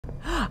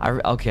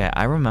Okay,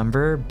 I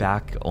remember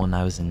back when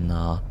I was in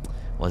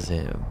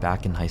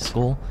back in high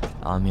school.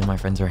 Me and my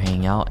friends were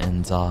hanging out,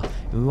 and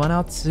we went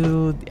out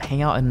to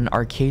hang out in an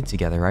arcade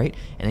together, right?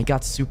 And it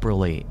got super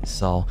late,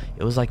 so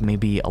it was like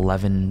maybe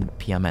 11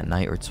 p.m. at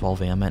night or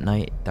 12 a.m. at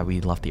night that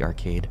we left the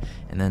arcade,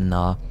 and then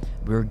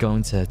we were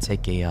going to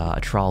take a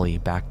trolley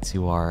back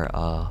to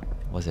our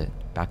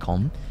back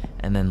home,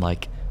 and then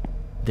like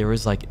there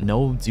was like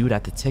no dude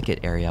at the ticket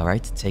area,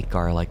 right, to take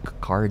our like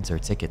cards or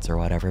tickets or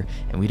whatever,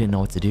 and we didn't know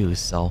what to do,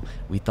 so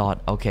we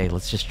thought, okay,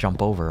 let's just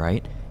jump over,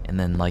 right? And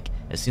then like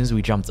as soon as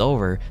we jumped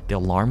over, the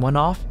alarm went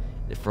off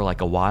for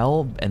like a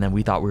while, and then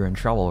we thought we were in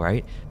trouble,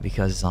 right?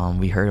 Because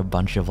we heard a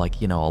bunch of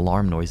like, you know,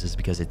 alarm noises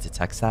because it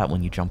detects that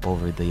when you jump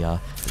over the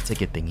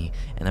ticket thingy,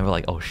 and then we're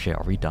like, oh shit,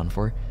 are we done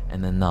for?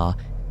 And then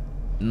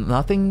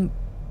nothing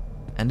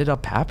ended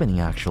up happening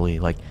actually.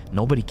 Like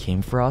nobody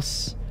came for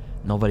us,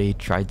 nobody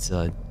tried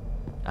to,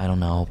 I don't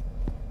know.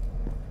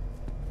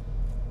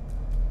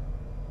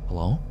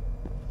 Hello?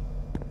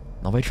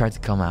 Nobody tried to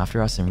come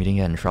after us, and we didn't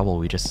get in trouble.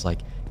 We just like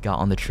got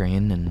on the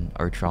train and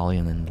our trolley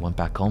and then went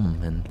back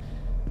home, and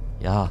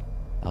yeah,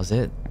 that was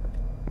it.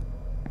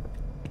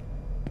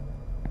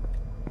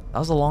 That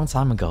was a long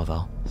time ago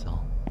though, so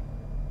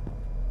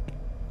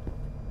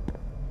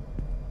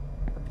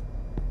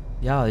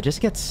yeah, it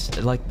just gets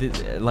like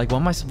what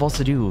am I supposed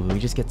to do? We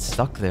just get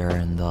stuck there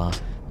and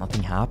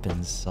nothing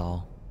happens,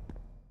 so